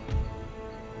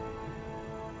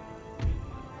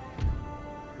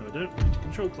 No, I don't. I need to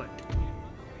control click.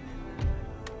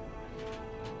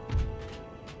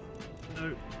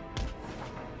 No.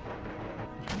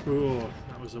 Oh,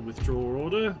 that was a withdrawal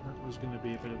order. That was going to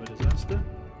be a bit of a disaster.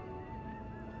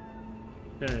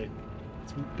 Okay,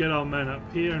 let's get our men up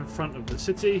here in front of the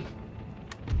city.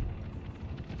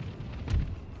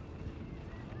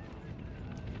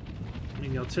 I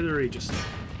mean, the artillery just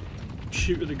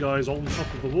shoot at the guys on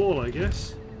top of the wall, I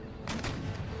guess.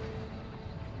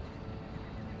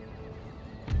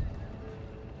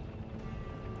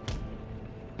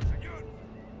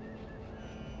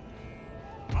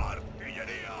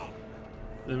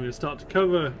 Then we're going to start to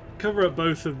cover up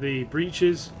both of the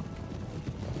breaches.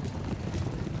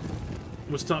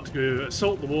 We'll start to go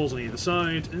assault the walls on either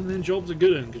side, and then jobs are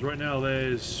good, because right now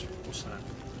there's, what's that?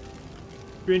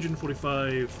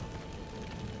 345,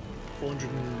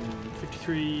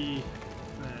 453,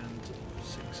 and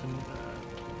 600.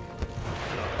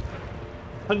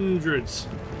 Hundreds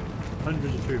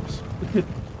of troops.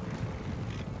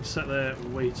 Sat there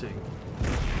waiting.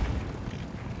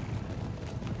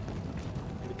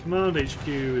 Command HQ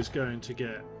is going to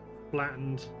get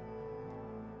flattened.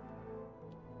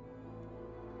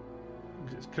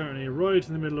 It's currently right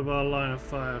in the middle of our line of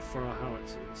fire for our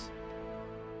howitzers.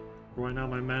 Right now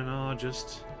my men are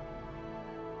just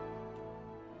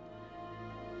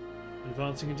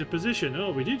advancing into position.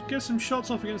 Oh, we did get some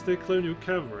shots off against their colonial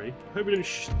cavalry. Hope we don't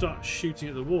start shooting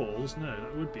at the walls. No,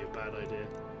 that would be a bad idea.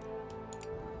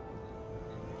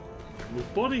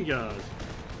 With bodyguard.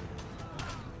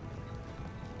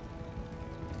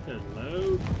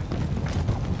 Hello.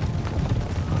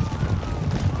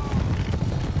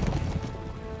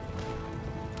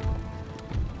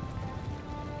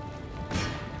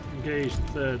 Engage the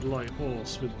third light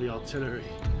horse with the artillery.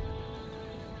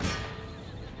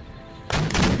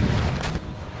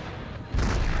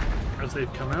 As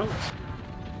they've come out.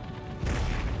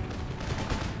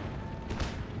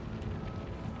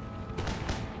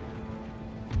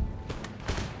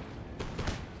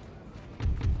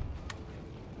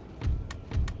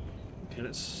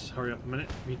 Let's hurry up a minute.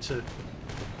 We need to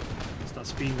start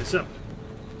speeding this up.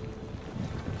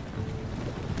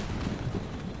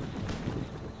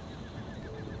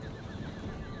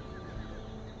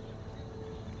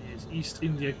 Here's East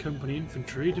India Company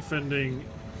infantry defending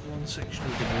one section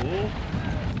of the wall.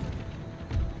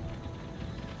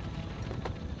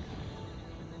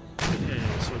 Okay,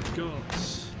 so I've got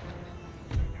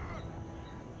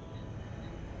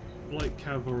light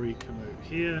cavalry come over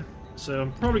here. So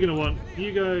I'm probably going to want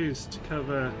you guys to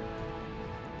cover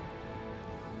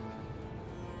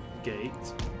gate.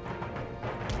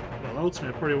 Well,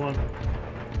 ultimately I probably want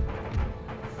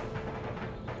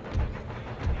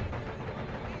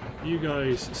you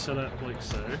guys set up like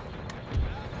so.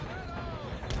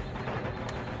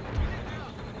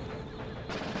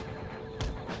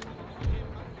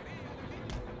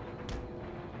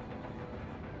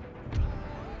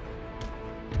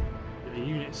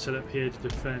 units set up here to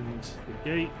defend the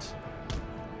gate.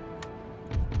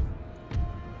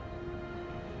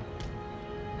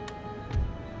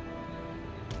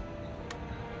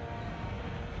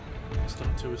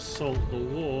 Start to assault the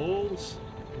walls.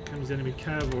 Here comes the enemy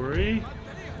cavalry.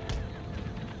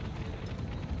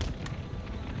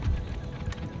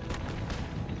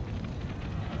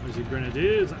 There's the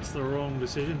grenadiers. That's the wrong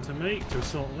decision to make, to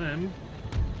assault them.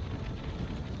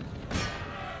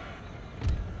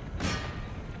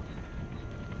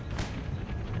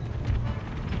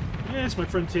 Yes, my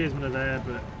frontiersmen are there,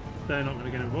 but they're not going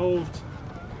to get involved.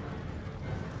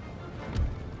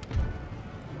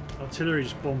 Artillery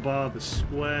just bombard the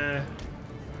square.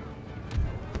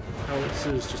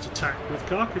 Howitzers just attack with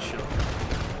carcass shot.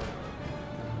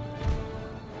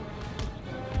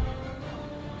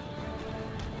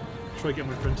 Try to get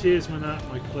my frontiersmen up,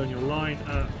 my colonial line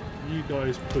up. You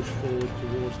guys push forward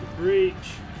towards the breach.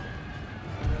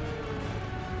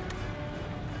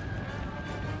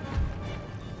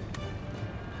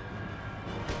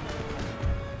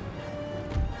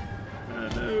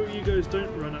 No, you guys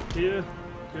don't run up here.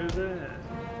 Go there.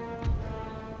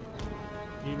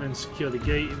 You men secure the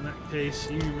gate in that case.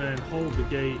 You men hold the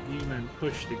gate. You men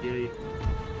push the gate.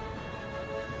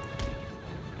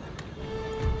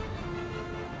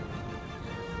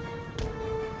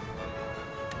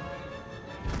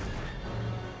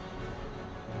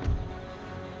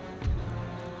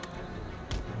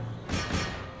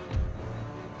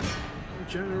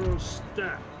 General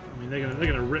stat. I mean, they're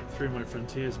gonna rip through my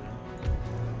frontiersmen.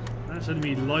 That's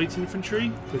enemy light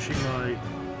infantry pushing my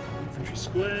infantry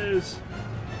squares.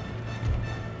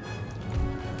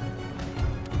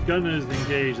 Gunners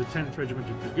engage the 10th Regiment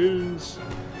of Dragoons.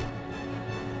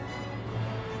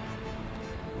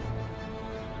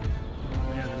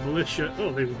 Yeah, the militia.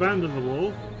 Oh, they've abandoned the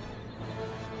wall.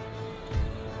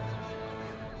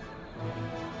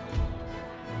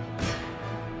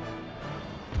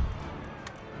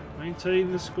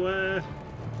 Maintain the square.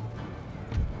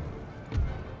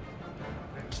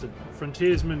 Excellent.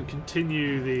 Frontiersmen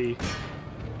continue the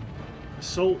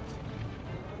assault.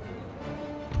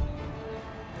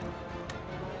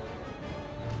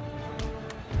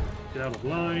 Get out of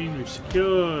line. We've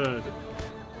secured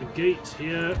the gate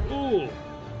here. Oh,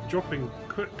 dropping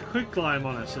quick climb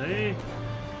on us, eh?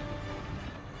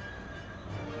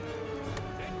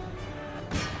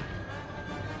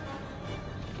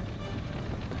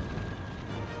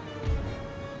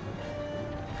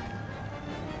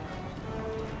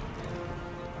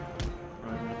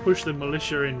 Push the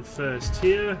militia in first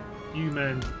here. You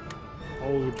men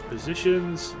hold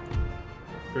positions.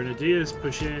 Grenadiers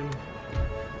push in.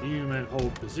 You men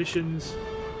hold positions.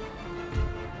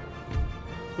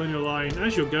 Colonial line,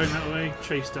 as you're going that way,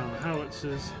 chase down the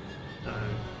howitzers.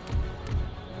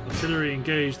 Artillery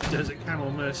engage the desert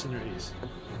camel mercenaries.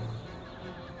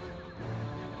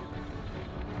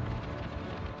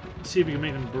 Let's see if we can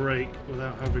make them break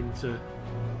without having to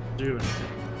do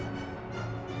anything.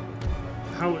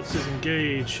 Howitzers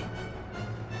engage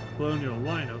colonial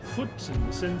line of foot in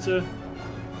the centre.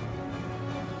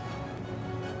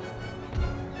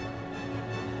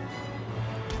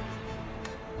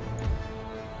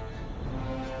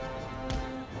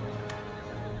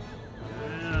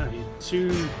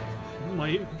 My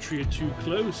infantry are too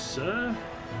close, sir.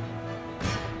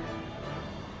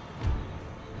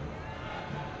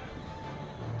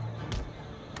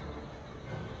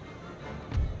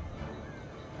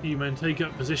 You men take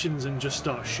up positions and just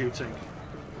start shooting.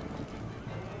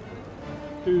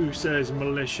 Who says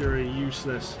militia are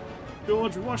useless?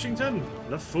 George Washington,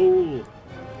 the fool.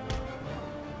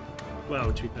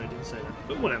 Well, to be fair, I didn't say that,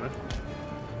 but whatever.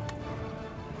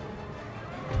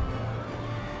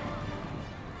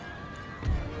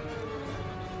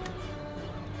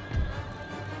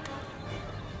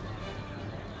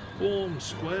 Form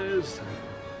squares.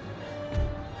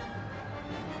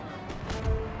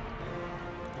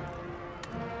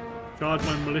 Charge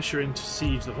my militia in to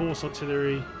siege the horse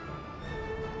artillery.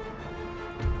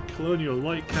 Colonial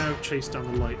light cav chase down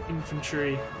the light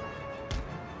infantry.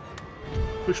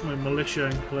 Push my militia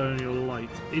and colonial light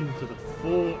into the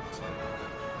fort.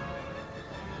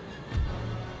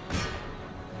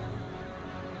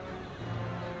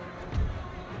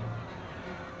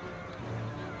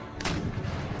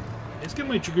 Let's get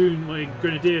my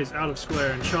grenadiers out of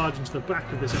square and charge into the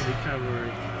back of this enemy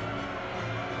cavalry.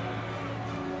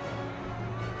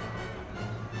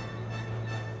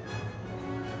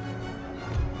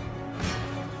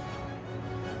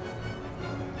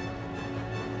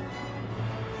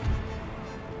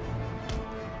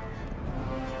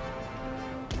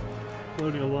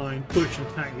 Colonial line, push and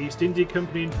attack the East India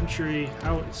Company infantry.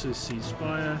 Howitzers seize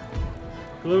fire.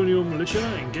 Colonial militia,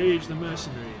 engage the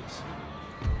mercenaries.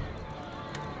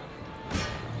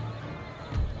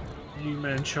 New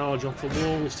men charge off the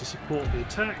walls to support the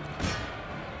attack.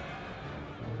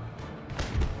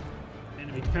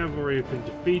 Enemy cavalry have been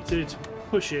defeated.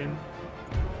 Push in.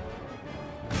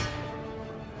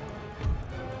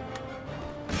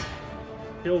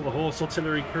 Kill the horse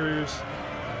artillery crews.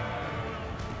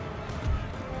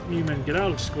 New men get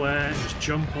out of square and just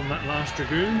jump on that last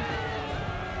dragoon.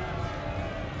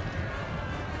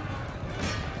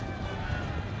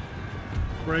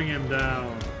 Bring him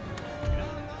down.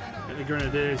 Get the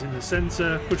grenadiers in the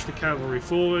centre. Push the cavalry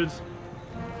forward.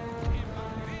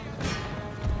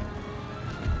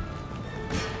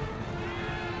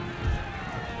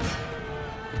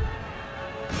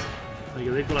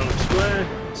 They got out of square,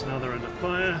 so now they're under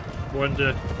fire. We're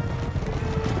under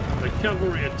the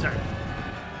cavalry attack.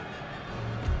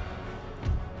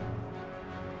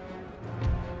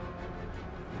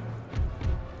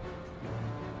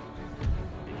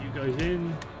 Get you guys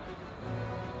in.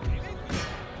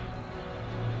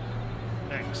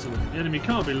 Excellent. The enemy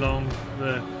can't be long.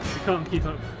 We can't keep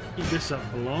this up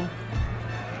for long.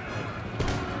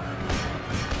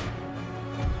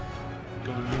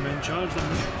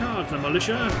 Charge the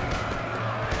militia.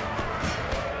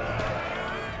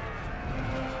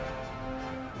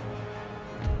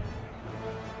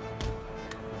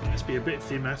 Let's be a bit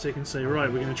thematic and say, right,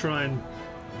 we're going to try and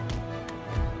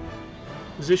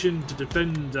position to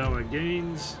defend our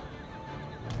gains.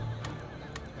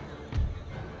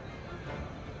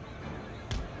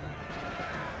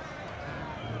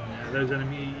 Yeah, those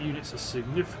enemy units are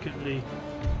significantly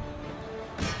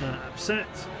upset.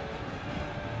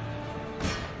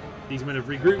 These men have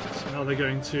regrouped, now they're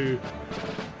going to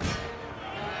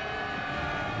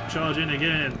charge in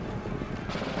again.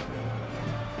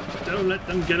 Don't let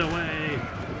them get away.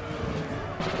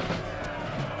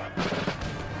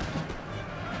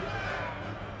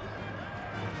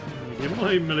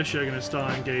 My militia are going to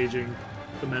start engaging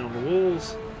the men on the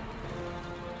walls.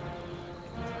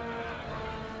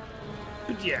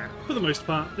 But yeah, for the most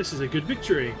part, this is a good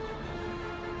victory.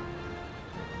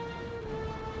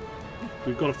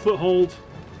 We've got a foothold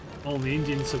on the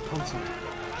Indian subcontinent.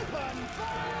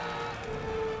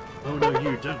 Oh no,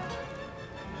 you don't.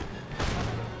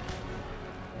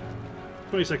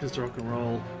 20 seconds to rock and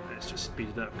roll. Let's just speed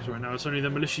it up because right now it's only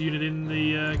the militia unit in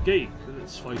the gate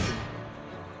that's fighting.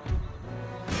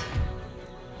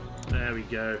 There we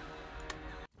go.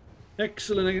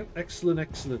 Excellent, excellent,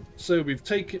 excellent. So we've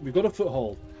got a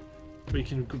foothold. We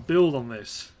can build on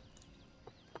this.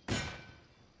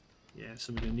 Yeah,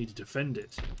 so we're going to need to defend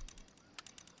it.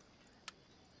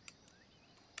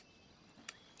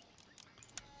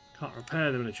 Can't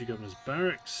repair the military governor's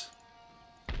barracks.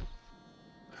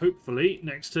 Hopefully,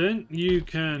 next turn, you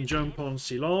can jump on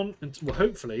Ceylon. And, well,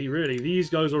 hopefully, really, these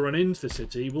guys will run into the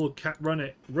city. We'll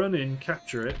run in,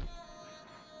 capture it.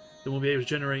 Then we'll be able to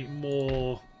generate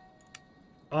more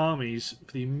armies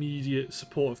for the immediate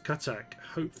support of Cuttack,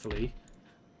 hopefully.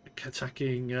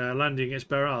 Attacking, landing against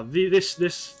Berar.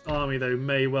 This army, though,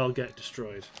 may well get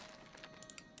destroyed.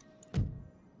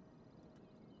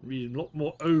 Need a lot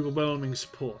more overwhelming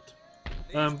support.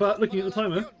 But looking at the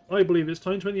timer, I believe it's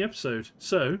time to end the episode.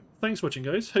 So, thanks for watching,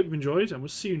 guys. Hope you enjoyed, and we'll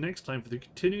see you next time for the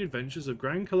continuing adventures of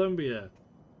Gran Colombia.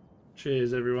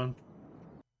 Cheers, everyone.